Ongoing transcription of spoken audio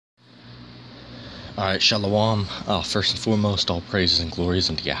Alright, Shalom. First and foremost, all praises and glories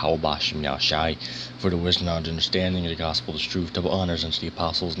unto Yahweh Bashem Yahushai, for the wisdom, knowledge, and understanding of the gospel, the truth, double honors unto the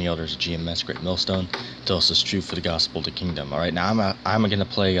apostles and the elders of GMS, Great Millstone, tell us the truth for the gospel of the kingdom. Alright, now I'm gonna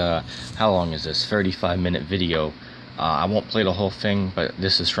play, how long is this? 35-minute video. I won't play the whole thing, but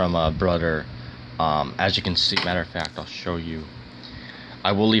this is from a brother. As you can see, matter of fact, I'll show you.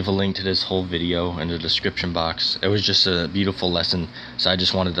 I will leave a link to this whole video in the description box. It was just a beautiful lesson, so I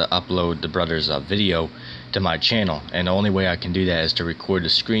just wanted to upload the brother's video to my channel, and the only way I can do that is to record the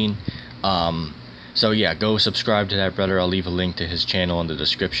screen. So yeah, go subscribe to that brother. I'll leave a link to his channel in the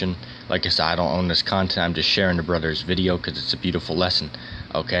description. Like I said, I don't own this content, I'm just sharing the brother's video because it's a beautiful lesson,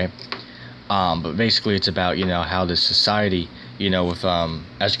 okay? But basically it's about, you know, how this society, you know, with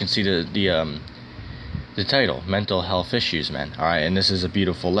as you can see the title, mental health issues, man. All right, and this is a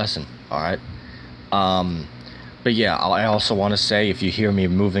beautiful lesson. All right, but yeah, I also want to say, if you hear me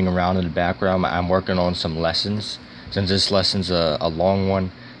moving around in the background, I'm working on some lessons. Since this lesson's a long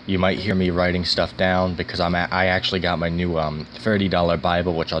one, you might hear me writing stuff down because I actually got my new $30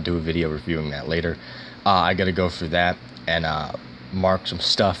 Bible, which I'll do a video reviewing that later. I gotta go through that and mark some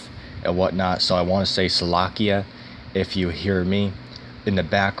stuff and whatnot. So I want to say Salakia if you hear me in the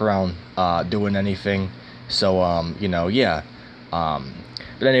background doing anything. So you know, yeah, but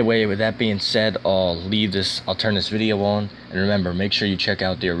anyway, with that being said, I'll turn this video on, and remember, make sure you check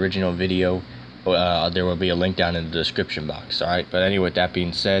out the original video. There will be a link down in the description box. All right, but anyway, with that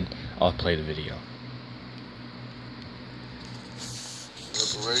being said, I'll play the video.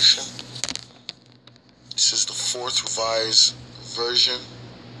 Liberation. This is the 4th revised version.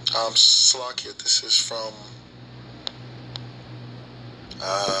 Salakia, this is from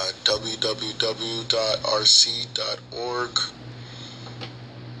www.rc.org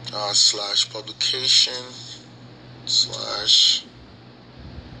 /publication /.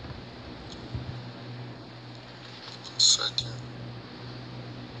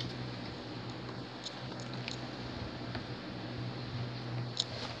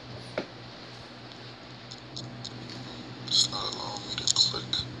 It's not allowing me to click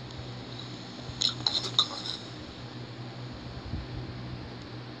on it.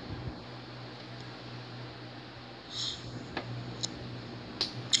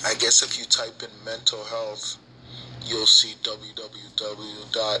 I guess if you type in mental health, you'll see www.rc.org.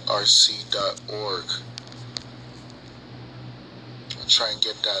 I'll try and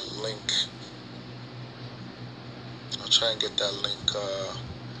get that link.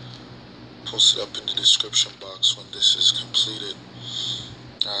 Posted up in the description box when this is completed.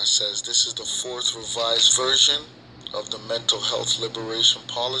 It says this is the 4th revised version of the mental health liberation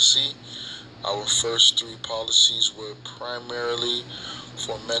policy. Our first 3 policies were primarily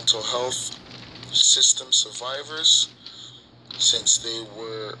for mental health system survivors. Since they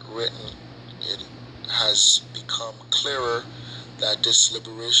were written, it has become clearer that this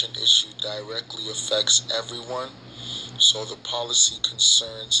liberation issue directly affects everyone, so the policy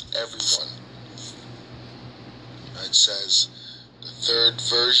concerns everyone. It says the 3rd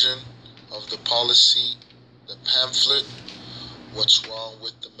version of the policy, the pamphlet, What's Wrong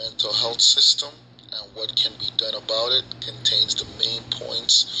with the Mental Health System and What Can Be Done About It, contains the main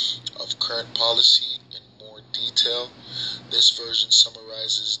points of current policy in more detail. This version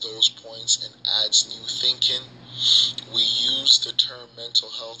summarizes those points and adds new thinking. We use the term mental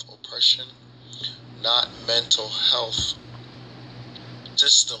health oppression, not mental health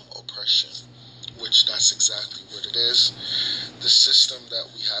system oppression, which that's exactly what it is. The system that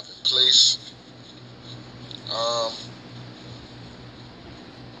we have in place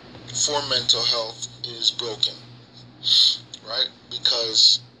for mental health is broken, right?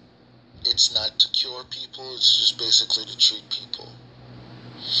 Because it's not to cure people, it's just basically to treat people,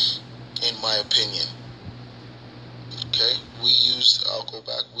 in my opinion. Okay, I'll go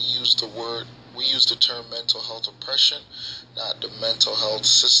back, we use the term mental health oppression, not the mental health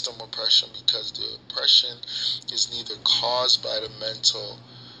system oppression, because the oppression is neither caused by the mental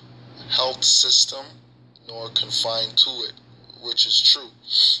health system nor confined to it, which is true,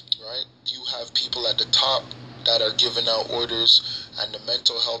 right? You have people at the top that are giving out orders, and the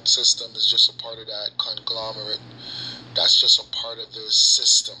mental health system is just a part of that conglomerate. That's just a part of the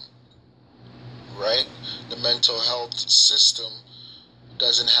system, right? The mental health system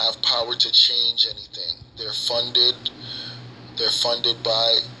doesn't have power to change anything. They're funded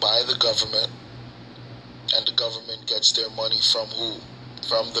by the government, and the government gets their money from who?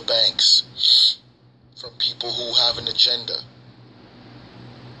 From the banks, from people who have an agenda,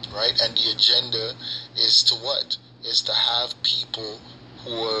 right? And the agenda is to what? Is to have people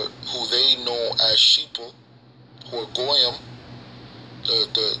who they know as sheeple, who are goyim,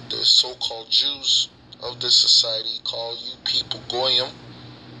 the so-called Jews of this society call you people goyim,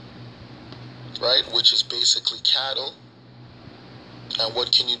 right? Which is basically cattle. And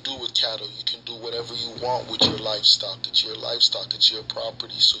what can you do with cattle? You can do whatever you want with your livestock. It's your livestock. It's your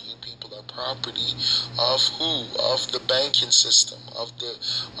property. So you people are property of who? Of the banking system. Of the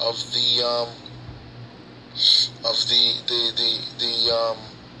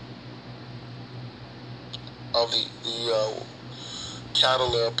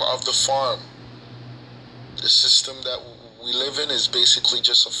cattle of the farm. The system that we live in is basically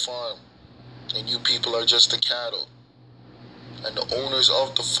just a farm, and you people are just the cattle. And the owners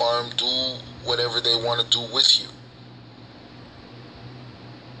of the farm do whatever they want to do with you.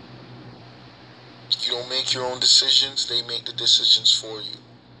 You don't make your own decisions, they make the decisions for you.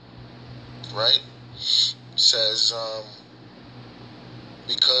 Right? Says,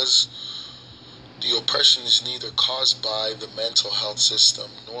 because the oppression is neither caused by the mental health system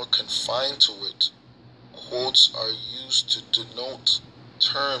nor confined to it, quotes are used to denote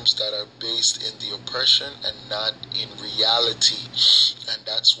terms that are based in the oppression and not in reality. And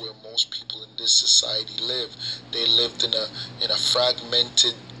that's where most people in this society live. They lived in a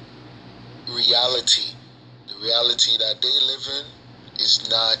fragmented reality. The reality that they live in is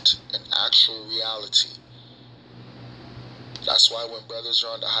not an actual reality. That's why when brothers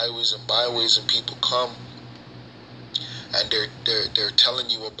are on the highways and byways and people come and they're telling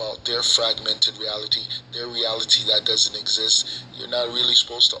you about their fragmented reality, their reality that doesn't exist, you're not really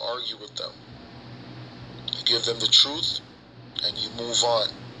supposed to argue with them. You give them the truth and you move on,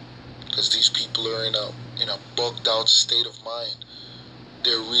 because these people are in a bugged out state of mind.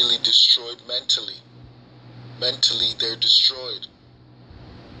 They're really destroyed mentally. Mentally, they're destroyed.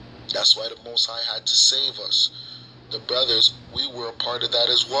 That's why the Most High had to save us. The brothers, we were a part of that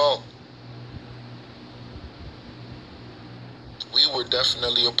as well. We were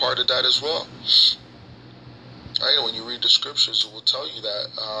definitely a part of that as well. Right? When you read the scriptures, it will tell you that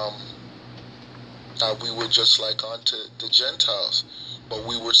we were just like unto the Gentiles, but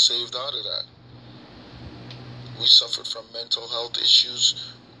we were saved out of that. We suffered from mental health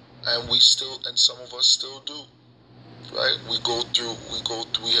issues, and some of us still do. Right? We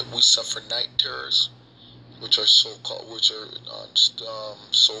suffer night terrors, which are so-called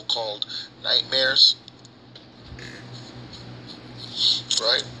nightmares.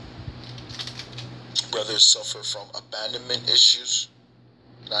 Right? Brothers suffer from abandonment issues,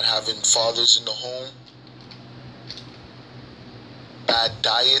 not having fathers in the home, bad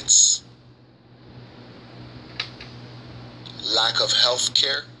diets, lack of health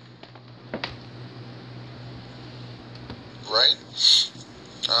care. Right?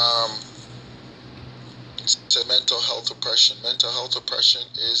 It's a mental health oppression. Mental health oppression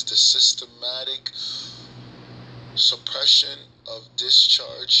is the systematic suppression of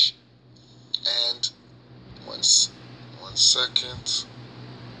discharge and one second.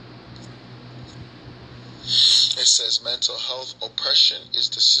 It says mental health oppression is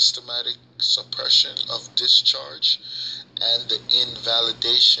the systematic suppression of discharge and the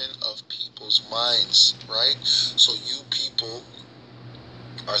invalidation of people's minds, right? So you people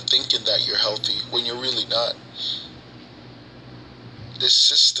are thinking that you're healthy when you're really not. This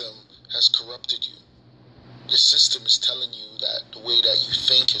system has corrupted you. This system is telling you that the way that you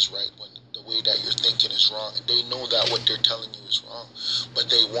think is right when the way that you're thinking is wrong. And they know that what they're telling you is wrong, but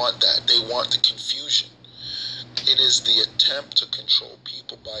they want that. They want the confusion. It is the attempt to control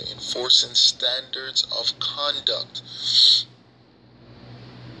people by enforcing standards of conduct.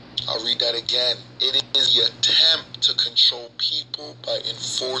 I'll read that again. It is the attempt to control people by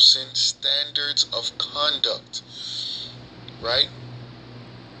enforcing standards of conduct. Right?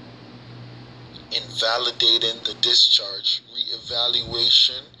 Invalidating the discharge,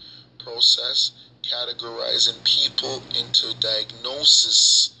 reevaluation process, categorizing people into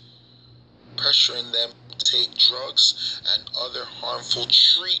diagnosis, pressuring them to take drugs and other harmful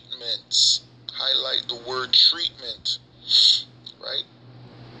treatments. Highlight the word treatment, right?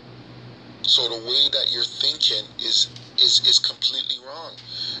 So the way that you're thinking is completely wrong,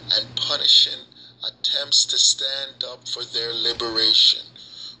 and punishing attempts to stand up for their liberation,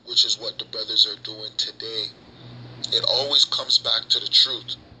 which is what the brothers are doing today. It always comes back to the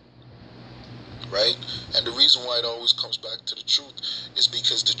truth, right? And the reason why it always comes back to the truth is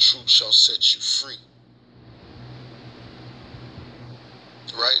because the truth shall set you free,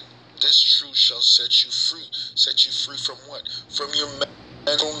 right? This truth shall set you free. Set you free from what? From your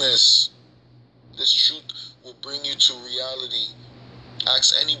mentalness. This truth will bring you to reality.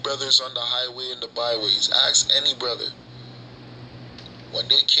 Ask any brothers on the highway and the byways. Ask any brother. When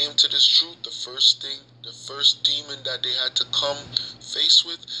they came to this truth, the first demon that they had to come face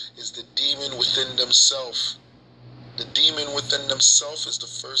with is the demon within themselves. The demon within themselves is the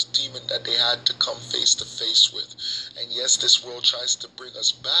first demon that they had to come face to face with. And yes, this world tries to bring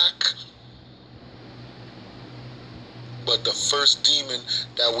us back, but the first demon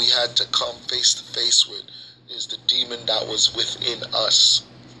that we had to come face to face with is the demon that was within us.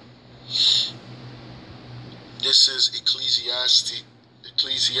 This is Ecclesiastes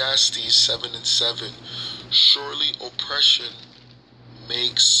 7:7. Surely oppression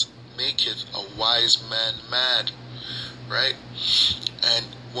maketh a wise man mad. Right? And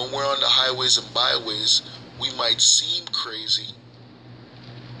when we're on the highways and byways, we might seem crazy.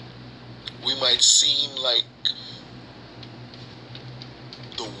 We might seem like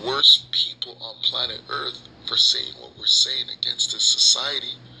the worst people on planet Earth for saying what we're saying against this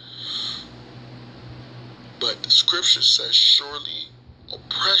society. But the scripture says, surely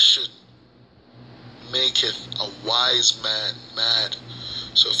oppression maketh a wise man mad.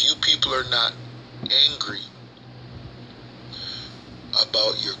 So if you people are not angry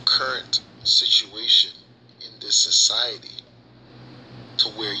about your current situation in this society, to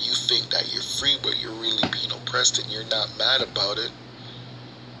where you think that you're free but you're really being oppressed and you're not mad about it,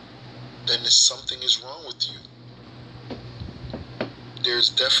 then something is wrong with you. There's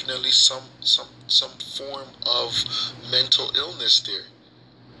definitely some form of mental illness there,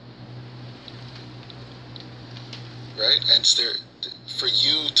 right? And for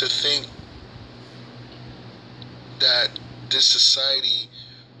you to think that this society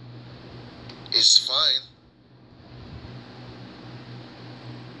is fine,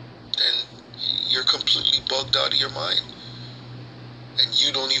 then you're completely bugged out of your mind, and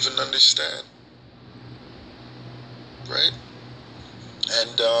you don't even understand, right?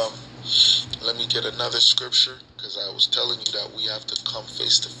 And let me get another scripture, because I was telling you that we have to come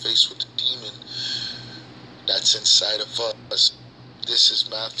face to face with the demon that's inside of us. This is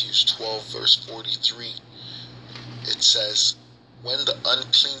Matthew 12 verse 43. It says, when the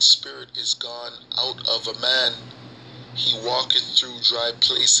unclean spirit is gone out of a man, he walketh through dry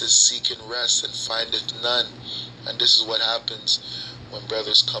places seeking rest, and findeth none. And this is what happens when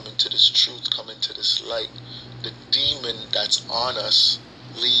brothers come into this truth, come into this light. The demon that's on us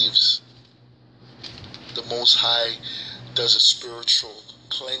leaves. The Most High does a spiritual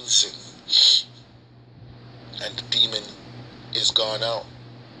cleansing, and the demon is gone out,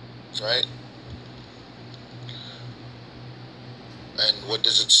 right? And what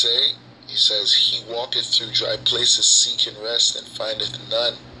does it say? He says, he walketh through dry places seeking rest, and findeth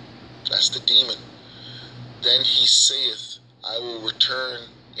none. That's the demon. Then he saith, I will return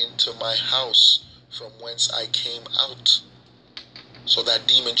into my house from whence I came out. So that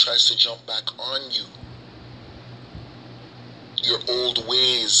demon tries to jump back on you. Your old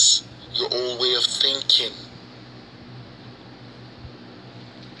ways, your old way of thinking.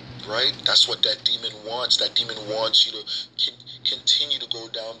 Right? That's what that demon wants. That demon wants you to continue to go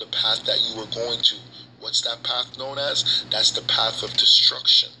down the path that you were going to. What's that path known as? That's the path of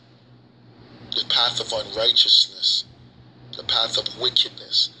destruction. The path of unrighteousness. The path of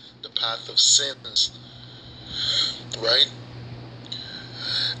wickedness. The path of sins. Right?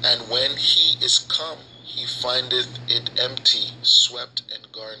 And when he is come, he findeth it empty, swept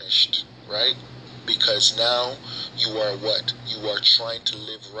and garnished. Right? Because now you are what? You are trying to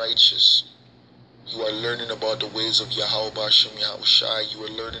live righteous. You are learning about the ways of Yahweh Bashem Yahushai. You are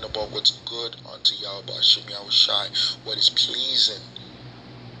learning about what's good unto Yahweh Bashem Yahushai, what is pleasing.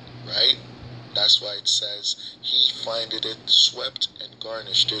 Right? That's why it says, he findeth it swept and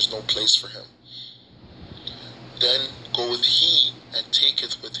garnished. There's no place for him. Then goeth he and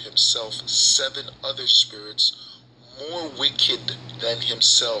taketh with himself 7 other spirits more wicked than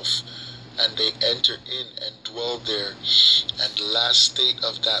himself, and they enter in and dwell there. And the last state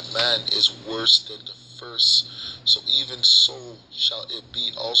of that man is worse than the first. So even so shall it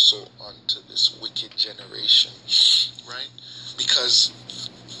be also unto this wicked generation. Right? Because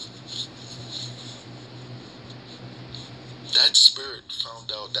that spirit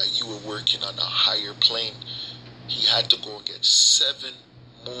found out that you were working on a higher plane. He had to go and get 7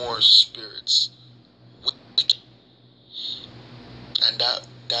 more spirits. And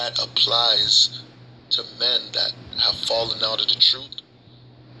that applies to men that have fallen out of the truth.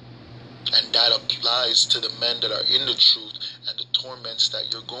 And that applies to the men that are in the truth and the torments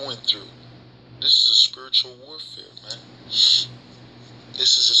that you're going through. This is a spiritual warfare, man. This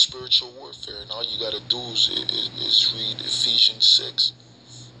is a spiritual warfare, and all you got to do is read Ephesians 6.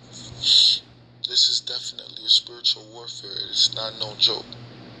 This is definitely a spiritual warfare. It's not no joke,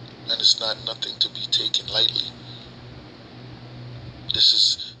 and it's not nothing to be taken lightly. This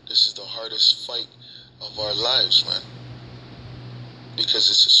is the hardest fight of our lives, man, because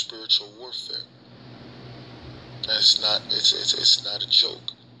it's a spiritual warfare. And it's not a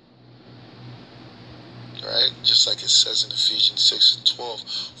joke. Right? Just like it says in Ephesians 6 and 12,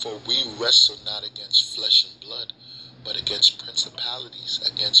 for we wrestle not against flesh and blood, but against principalities,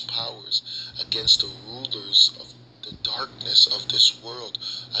 against powers, against the rulers of the darkness of this world,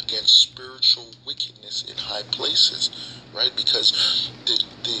 against spiritual wickedness in high places. Right? Because the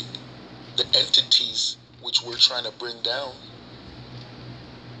entities which we're trying to bring down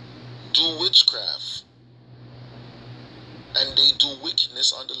do witchcraft. And they do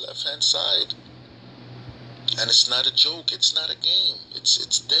wickedness on the left-hand side. And it's not a joke. It's not a game.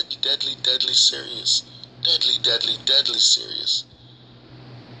 It's deadly, deadly, deadly serious. Deadly, deadly, deadly serious.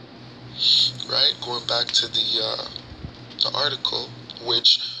 Right? Going back to the article,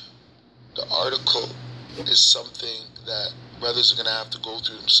 which the article is something that brothers are going to have to go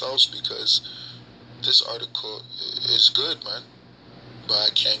through themselves, because this article is good, man. But I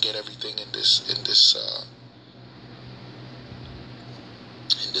can't get everything in this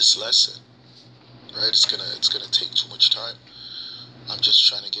lesson. Right? It's gonna take too much time. I'm just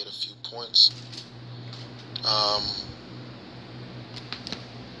trying to get a few points.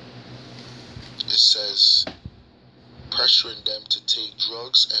 It says pressuring them to take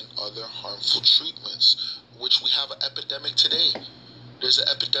drugs and other harmful treatments, which we have an epidemic today. There's an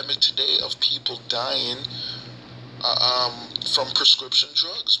epidemic today of people dying from prescription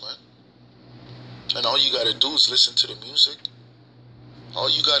drugs, man. And all you gotta do is listen to the music. All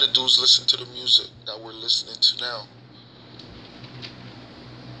you gotta do is listen to the music that we're listening to now.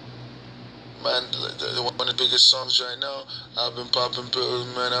 Man, one of the biggest songs right now, I've been popping pills,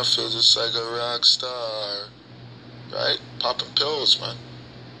 man, I feel just like a rock star. Right? Popping pills, man.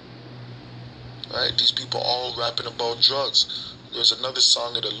 Right? These people all rapping about drugs. There's another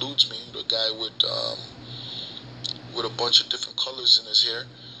song that eludes me, the guy with a bunch of different colors in his hair.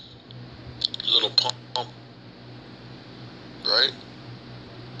 Little Pump. Right?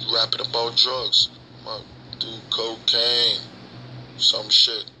 Rapping about drugs. Do cocaine. Some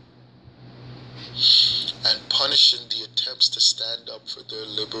shit. And punishing the attempts to stand up for their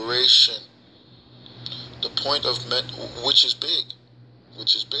liberation. The point of which is big.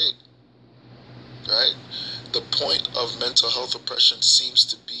 Right? The point of mental health oppression seems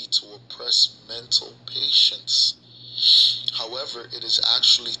to be to oppress mental patients. However, it is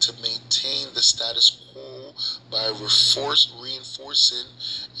actually to maintain the status quo by reinforcing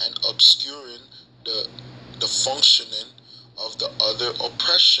and obscuring the functioning of the other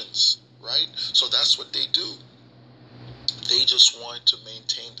oppressions, right? So that's what they do. They just want to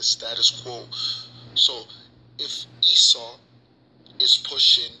maintain the status quo. So if Esau is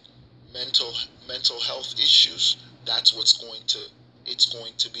pushing mental health issues, that's what's going to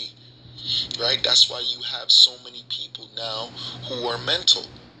be. Right? That's why you have so many people now who are mental,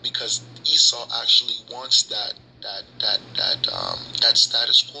 because Esau actually wants that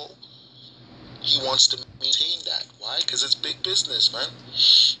status quo. He wants to maintain that. Why? Because it's big business, man.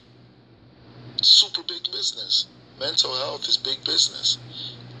 Super big business. Mental health is big business.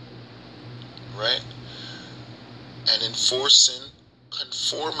 Right? And enforcing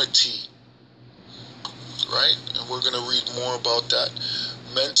conformity. Right? And we're going to read more about that.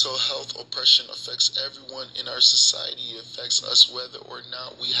 Mental health oppression affects everyone in our society. It affects us whether or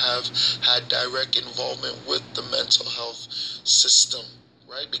not we have had direct involvement with the mental health system,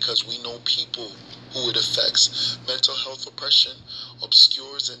 right? Because we know people who it affects. Mental health oppression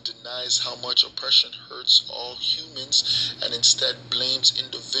obscures and denies how much oppression hurts all humans, and instead blames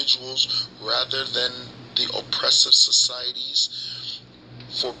individuals rather than the oppressive societies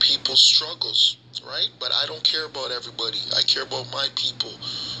for people's struggles. Right? But I don't care about everybody. I care about my people,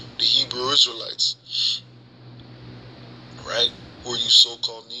 the Hebrew Israelites. Right? Who are you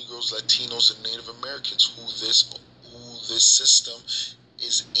so-called Negroes, Latinos, and Native Americans, who this system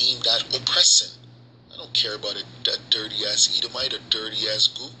is aimed at oppressing. I don't care about that dirty-ass Edomite or dirty-ass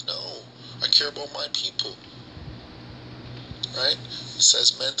goop. No. I care about my people. Right? It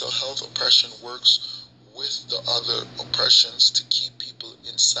says mental health oppression works with the other oppressions to keep people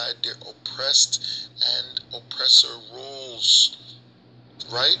inside their oppressed and oppressor roles,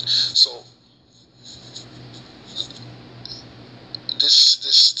 right? So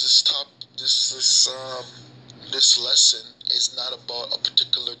this lesson is not about a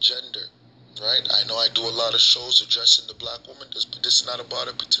particular gender, right? I know I do a lot of shows addressing the black woman, but this is not about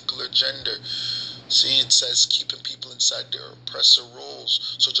a particular gender. See, it says keeping people inside their oppressor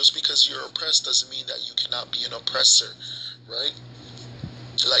roles. So just because you're oppressed doesn't mean that you cannot be an oppressor, right?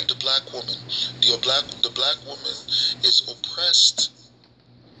 Like the black woman. The black woman is oppressed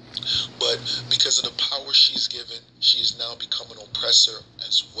But because of the power she's given, she is now become an oppressor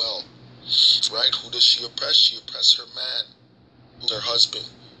as well. Right? Who does she oppress? She oppresses her man, her husband.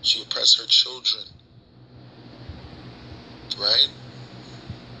 She oppresses her children. Right?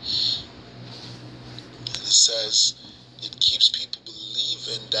 And it says it keeps people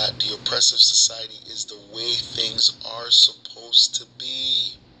believing that the oppressive society is the way things are supposed to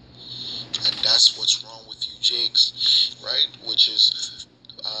be. And that's what's wrong with you Jakes, right? Which is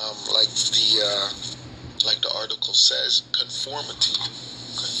like the article says, conformity,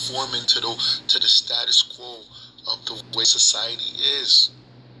 conforming to the status quo of the way society is.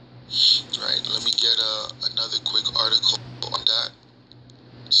 Right? Let me get another quick article on that.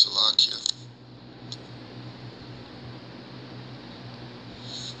 Salakia.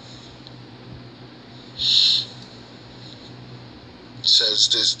 Says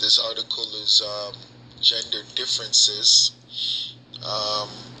this article is gender differences,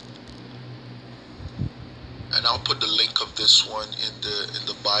 and I'll put the link of this one in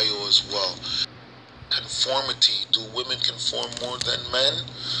the bio as well. Conformity. Do women conform more than men?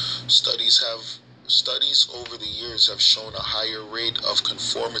 Studies over the years have shown a higher rate of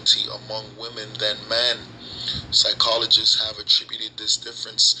conformity among women than men. Psychologists have attributed this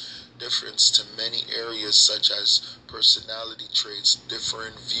difference to many areas such as personality traits,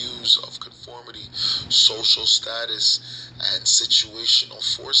 different views of conformity, social status, and situational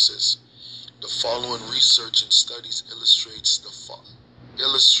forces. The following research and studies illustrates the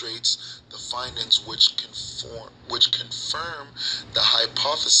findings which confirm the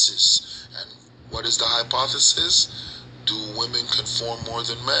hypothesis. And what is the hypothesis? Do women conform more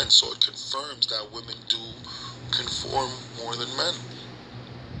than men? So it confirms that women do conform more than men.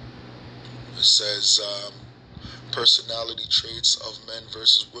 It says personality traits of men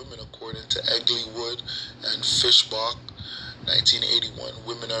versus women according to Egleywood and Fishbach, 1981.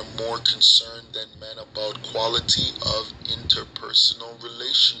 Women are more concerned than men about quality of interpersonal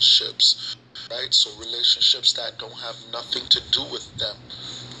relationships, right? So relationships that don't have nothing to do with them,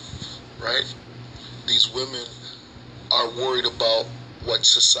 right? These women are worried about what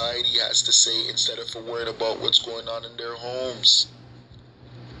society has to say instead of worrying about what's going on in their homes,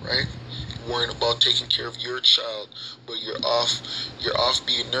 right? Worrying about taking care of your child, but you're off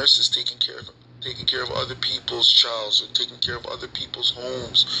being nurses, taking care of other people's childs, or taking care of other people's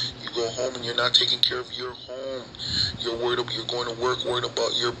homes. You go home and you're not taking care of your home. You're going to work worried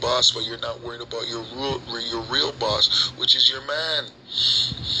about your boss, but you're not worried about your real boss, which is your man,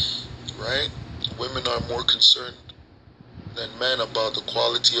 right? Women are more concerned than men about the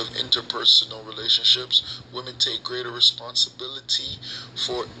quality of interpersonal relationships. Women take greater responsibility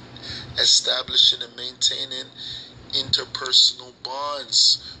for establishing and maintaining interpersonal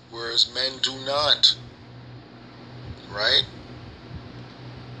bonds, whereas men do not, right?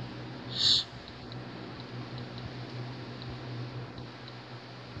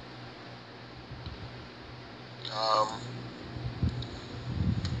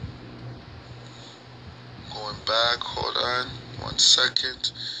 Going back, hold on 1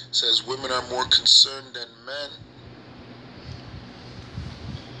 second. It says women are more concerned than men.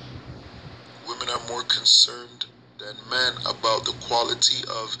 Women are more concerned than men about the quality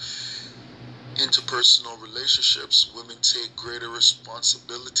of interpersonal relationships. Women take greater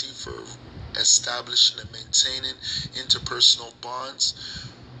responsibility for establishing and maintaining interpersonal bonds,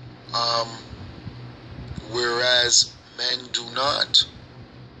 whereas men do not,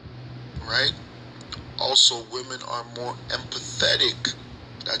 right? Also, women are more empathetic.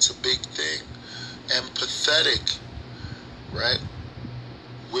 That's a big thing. Empathetic, right?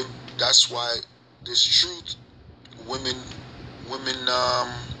 That's why this truth, women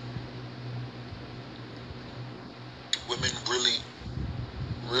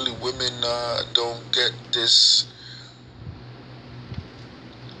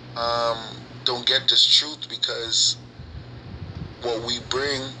don't get this truth, because what we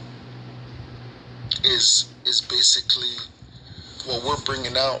bring is basically, what we're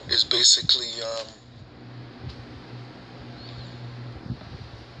bringing out is basically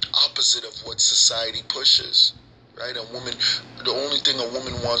opposite of what society pushes, right? The only thing a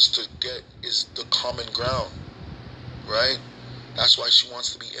woman wants to get is the common ground, right? That's why she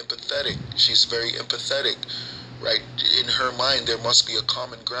wants to be empathetic. She's very empathetic, right? In her mind, there must be a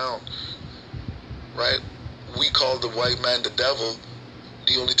common ground, right? We call the white man the devil.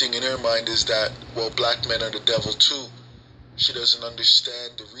 The only thing in her mind is that, well, black men are the devil too. She doesn't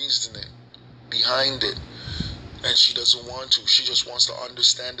understand the reasoning behind it, and she doesn't want to. She just wants to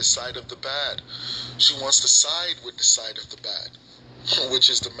understand the side of the bad. She wants to side with the side of the bad, which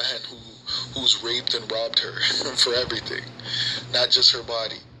is the man who's raped and robbed her for everything, not just her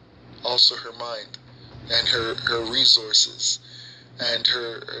body, also her mind and her resources and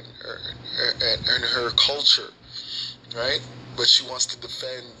her culture, right? But she wants to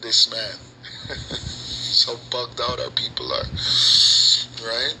defend this man. So bugged out our people are,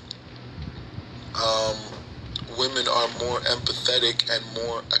 right? Women are more empathetic and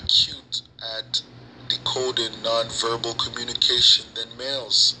more acute at decoding non-verbal communication than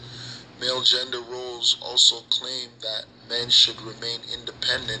males. Male gender roles also claim that men should remain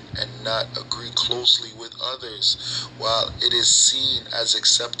independent and not agree closely with others, while it is seen as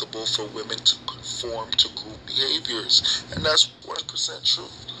acceptable for women to conform to group behaviors. And that's 1% true.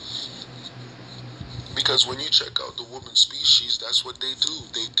 Because when you check out the woman species, that's what they do.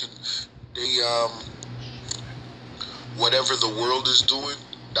 Whatever the world is doing,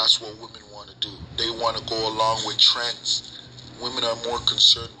 that's what women want to do. They want to go along with trends. Women are more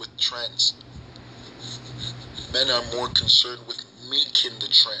concerned with trends. Men are more concerned with making the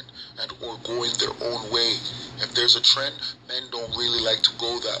trend and or going their own way. If there's a trend, men don't really like to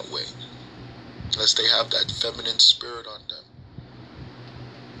go that way, unless they have that feminine spirit on them,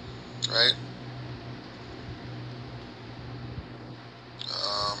 right?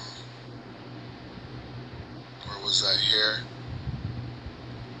 Where was I here?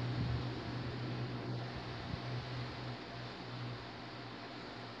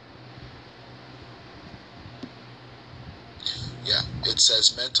 Yeah, it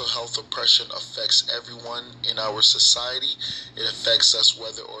says mental health oppression affects everyone in our society. It affects us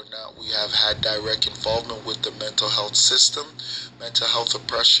whether or not we have had direct involvement with the mental health system. Mental health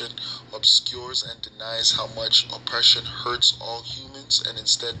oppression obscures and denies how much oppression hurts all humans and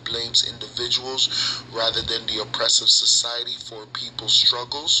instead blames individuals rather than the oppressive society for people's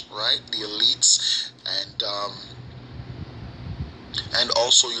struggles, right? The elites and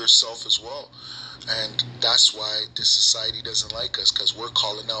also yourself as well. And that's why this society doesn't like us, because we're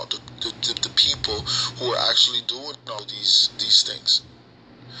calling out the people who are actually doing all these things.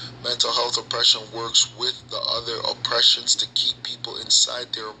 Mental health oppression works with the other oppressions to keep people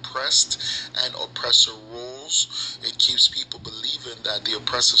inside their oppressed and oppressor roles. It keeps people believing that the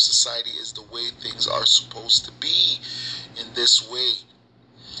oppressive society is the way things are supposed to be. In this way,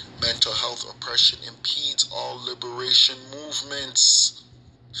 mental health oppression impedes all liberation movements.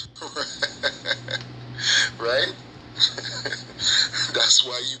 Right? That's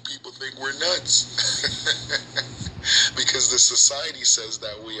why you people think we're nuts. Because the society says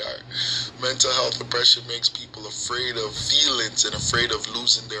that we are. Mental health oppression makes people afraid of feelings and afraid of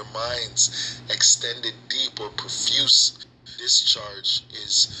losing their minds. Extended, deep, or profuse discharge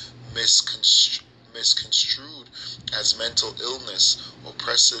is misconstrued as mental illness.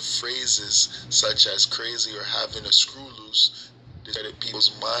 Oppressive phrases such as crazy or having a screw loose discredit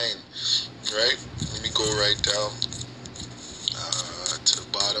people's mind, right? Let me go right down to the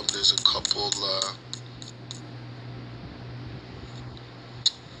bottom. There's a couple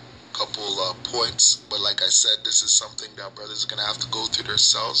points, but like I said, this is something that brothers are gonna have to go through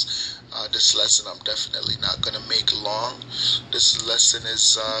themselves. This lesson I'm definitely not gonna make long. This lesson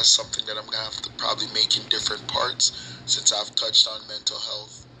is something that I'm gonna have to probably make in different parts, since I've touched on mental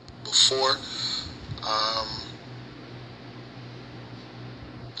health before.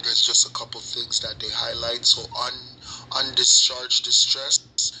 There's just a couple things that they highlight. So undischarged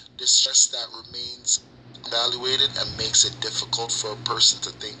distress that remains evaluated and makes it difficult for a person to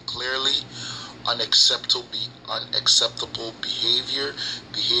think clearly. Unacceptable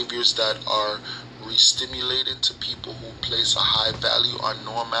behaviors that are re-stimulated to people who place a high value on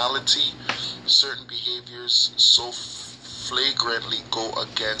normality. Certain behaviors so flagrantly go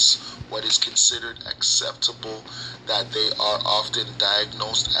against what is considered acceptable that they are often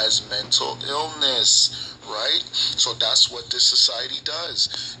diagnosed as mental illness, right? So that's what this society does.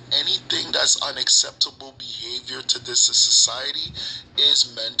 Anything that's unacceptable behavior to this society is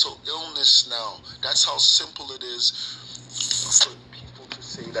mental illness now. That's how simple it is for people to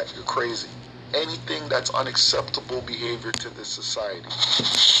say that you're crazy. Anything that's unacceptable behavior to this society.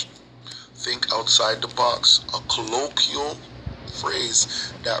 Think outside the box. A colloquial phrase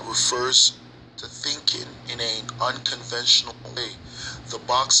that refers to thinking in an unconventional way. The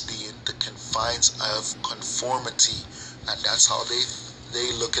box being the confines of conformity, and that's how they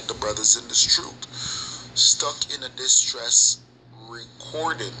look at the brothers in this truth. Stuck in a distress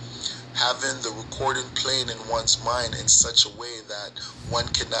recording, having the recording playing in one's mind in such a way that one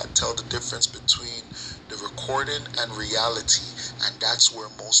cannot tell the difference between the recording and reality, and that's where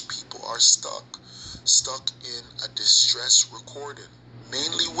most people are stuck in a distress recording.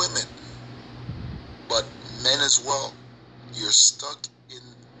 Mainly women, but men as well. You're stuck in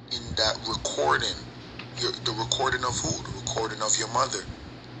that recording. The recording of who? The recording of your mother.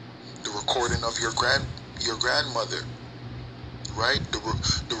 the recording of your grandmother, right?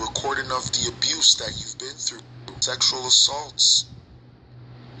 The recording of the abuse that you've been through, sexual assaults,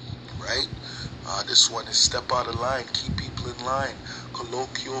 right? This one is step out of line, keep people in line.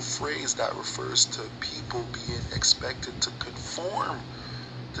 Colloquial phrase that refers to people being expected to conform.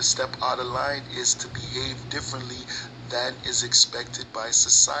 To step out of line is to behave differently than is expected by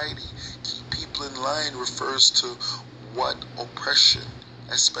society. Keep people in line refers to what oppression,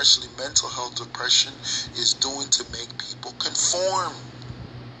 especially mental health oppression, is doing to make people conform,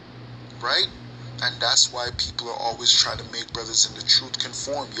 right? And that's why people are always trying to make brothers in the truth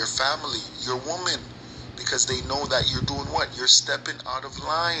conform. Your family, your woman, because they know that you're doing what? You're stepping out of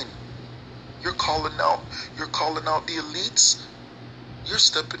line. You're calling out the elites. You're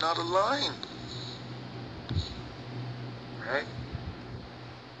stepping out of line, right?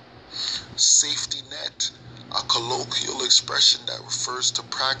 Safety net, a colloquial expression that refers to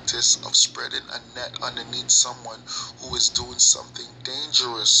practice of spreading a net underneath someone who is doing something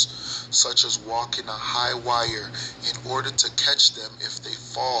dangerous, such as walking a high wire in order to catch them if they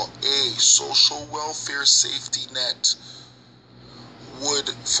fall. A social welfare safety net would,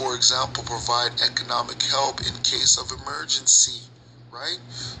 for example, provide economic help in case of emergency, right?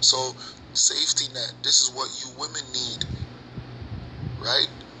 So safety net, this is what you women need, right?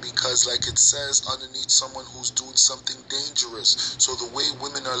 Because like it says, underneath someone who's doing something dangerous. So the way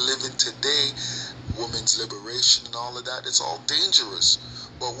women are living today, women's liberation and all of that, it's all dangerous.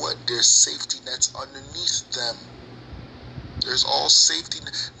 But what? There's safety nets underneath them. There's all safety.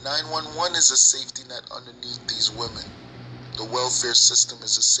 911 is a safety net underneath these women. The welfare system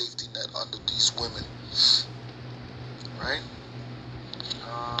is a safety net under these women, right?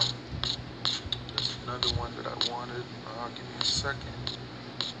 There's another one that I wanted. Give me a second.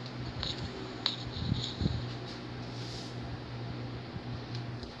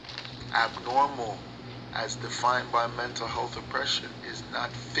 Abnormal, as defined by mental health oppression, is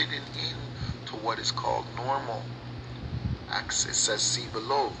not fitting in to what is called normal. It says, see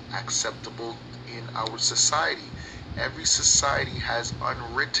below, acceptable in our society. Every society has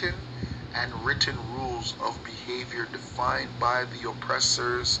unwritten and written rules of behavior defined by the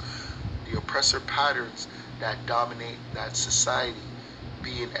oppressor patterns that dominate that society.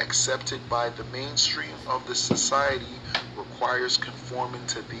 Being accepted by the mainstream of the society requires conforming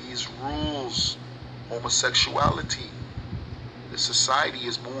to these rules. Homosexuality. The society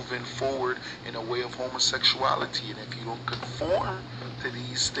is moving forward in a way of homosexuality, and if you don't conform to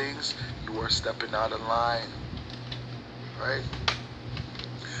these things, you are stepping out of line, right?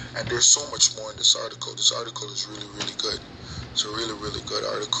 And there's so much more in this article. This article is really, really good. It's a really, really good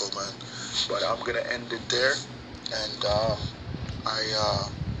article, man. But I'm gonna end it there, and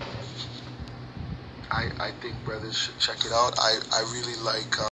I think brothers should check it out. I really like